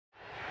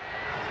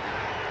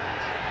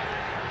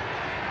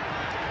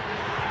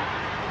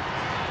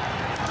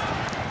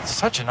It's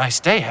such a nice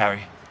day,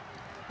 Harry.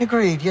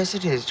 Agreed, yes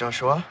it is,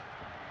 Joshua.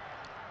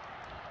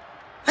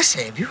 I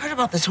say, have you heard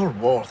about this whole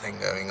war thing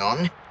going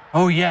on?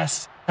 Oh,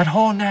 yes. That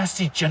whole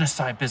nasty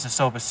genocide business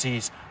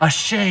overseas. A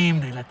shame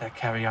they let that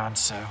carry on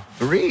so.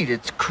 Agreed,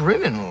 it's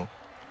criminal.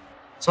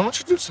 Someone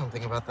should do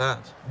something about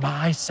that.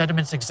 My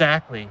sentiments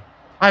exactly.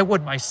 I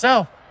would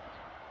myself.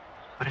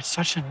 But it's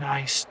such a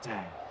nice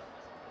day.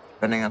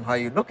 Depending on how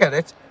you look at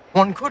it,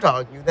 one could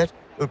argue that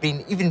it would be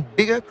an even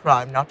bigger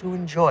crime not to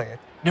enjoy it.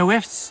 No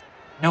ifs,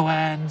 no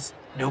ands,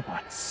 no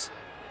buts.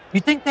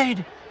 You'd think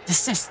they'd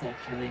desist their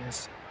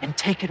killings and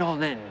take it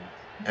all in.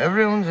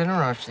 Everyone's in a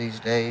rush these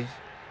days.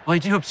 Well, I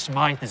do hope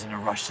Smythe is in a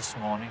rush this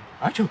morning.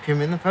 I took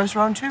him in the first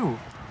round too.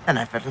 And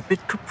I felt a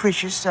bit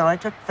capricious, so I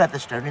took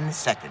Featherstone in the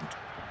second.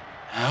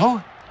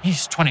 Oh?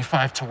 He's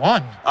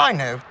 25-1. I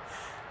know.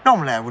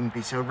 Normally I wouldn't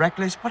be so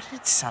reckless, but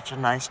it's such a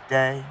nice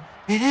day.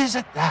 It is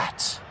at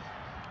that.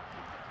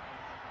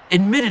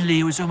 Admittedly,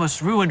 it was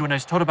almost ruined when I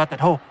was told about that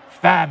whole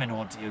famine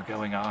ordeal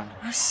going on.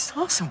 I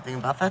saw something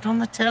about that on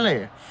the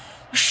telly.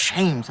 A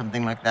shame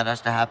something like that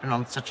has to happen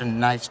on such a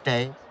nice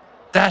day.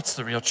 That's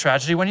the real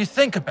tragedy when you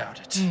think about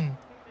it.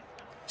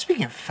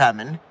 Speaking of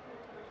famine,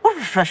 what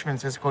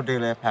refreshments has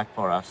Cordelia packed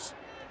for us?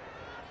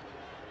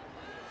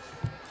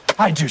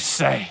 I do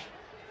say.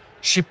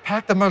 She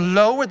packed the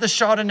Merlot with the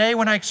Chardonnay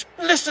when I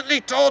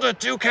explicitly told her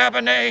 2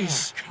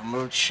 Cabernets. Oh, come,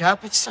 old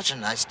chap, it's such a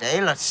nice day.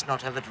 Let's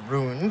not have it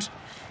ruined.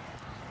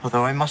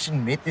 Although I must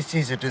admit this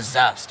is a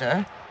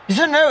disaster. Is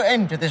there no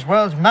end to this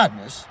world's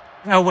madness?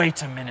 Now,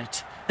 wait a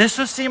minute. This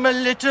will seem a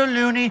little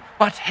loony,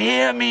 but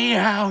hear me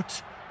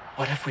out.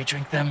 What if we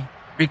drink them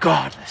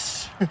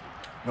regardless?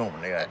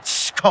 Normally I'd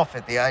scoff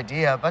at the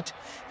idea, but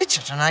it's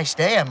such a nice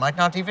day I might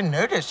not even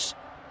notice.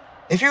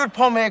 If you would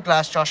pour me a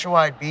glass, Joshua,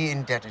 I'd be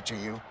indebted to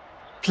you.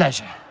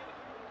 Pleasure.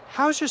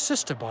 How's your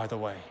sister, by the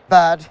way?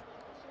 Bad.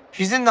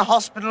 She's in the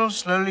hospital,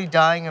 slowly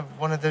dying of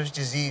one of those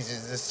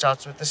diseases that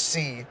starts with a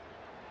C.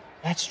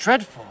 That's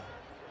dreadful.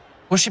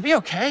 Will she be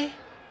okay?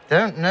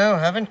 Don't know,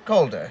 haven't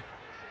called her.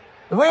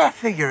 The way I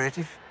figure it,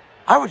 if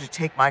I were to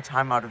take my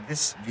time out of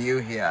this view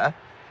here,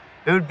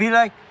 it would be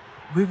like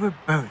we were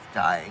both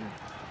dying.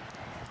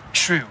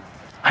 True.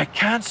 I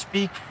can't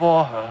speak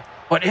for her,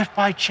 but if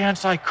by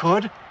chance I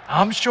could,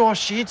 I'm sure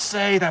she'd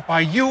say that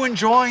by you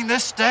enjoying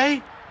this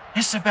day,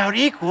 it's about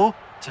equal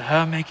to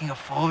her making a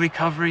full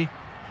recovery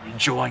and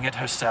enjoying it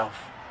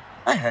herself.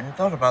 I hadn't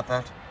thought about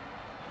that.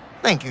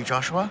 Thank you,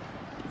 Joshua.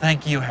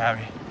 Thank you,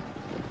 Harry.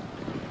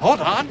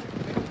 Hold on.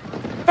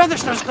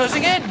 Featherstone's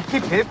closing in.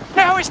 Hip, hip.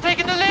 Now he's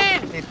taking the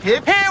lead. Hip,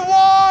 hip. He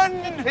won!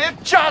 Hip,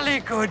 hip.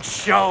 Jolly good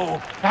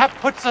show. That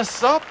puts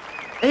us up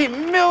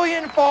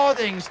 8,000,000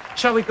 farthings.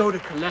 Shall we go to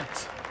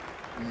collect?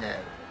 No.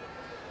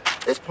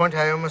 At this point,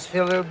 I almost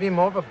feel it would be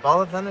more of a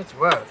bother than it's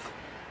worth.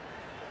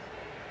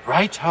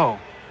 Right-ho.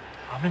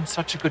 I'm in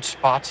such a good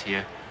spot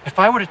here. If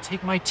I were to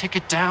take my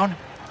ticket down,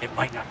 it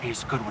might not be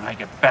as good when I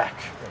get back.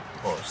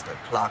 Of course, the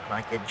clerk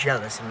might get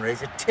jealous and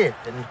raise a tip,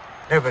 and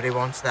nobody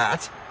wants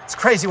that. It's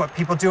crazy what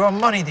people do on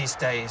money these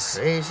days.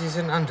 Crazy's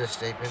an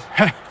understatement.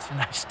 It's a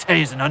nice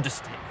day is an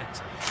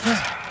understatement.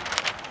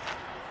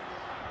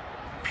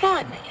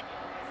 Blimey.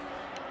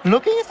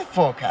 Looking at the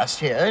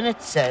forecast here, and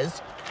it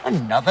says,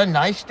 another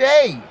nice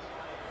day.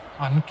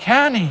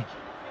 Uncanny.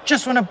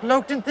 Just when a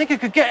bloke didn't think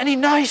it could get any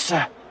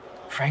nicer.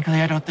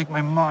 Frankly, I don't think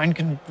my mind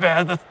can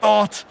bear the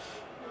thought.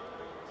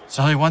 There's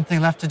only one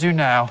thing left to do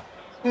now.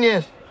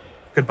 Yes.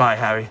 Goodbye,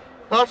 Harry.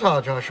 Not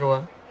all,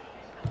 Joshua.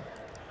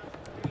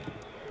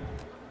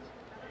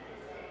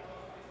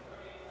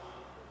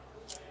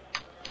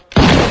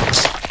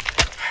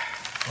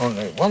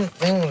 Only one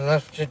thing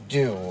left to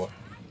do.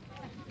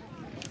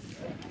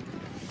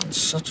 On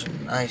such a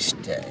nice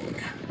day.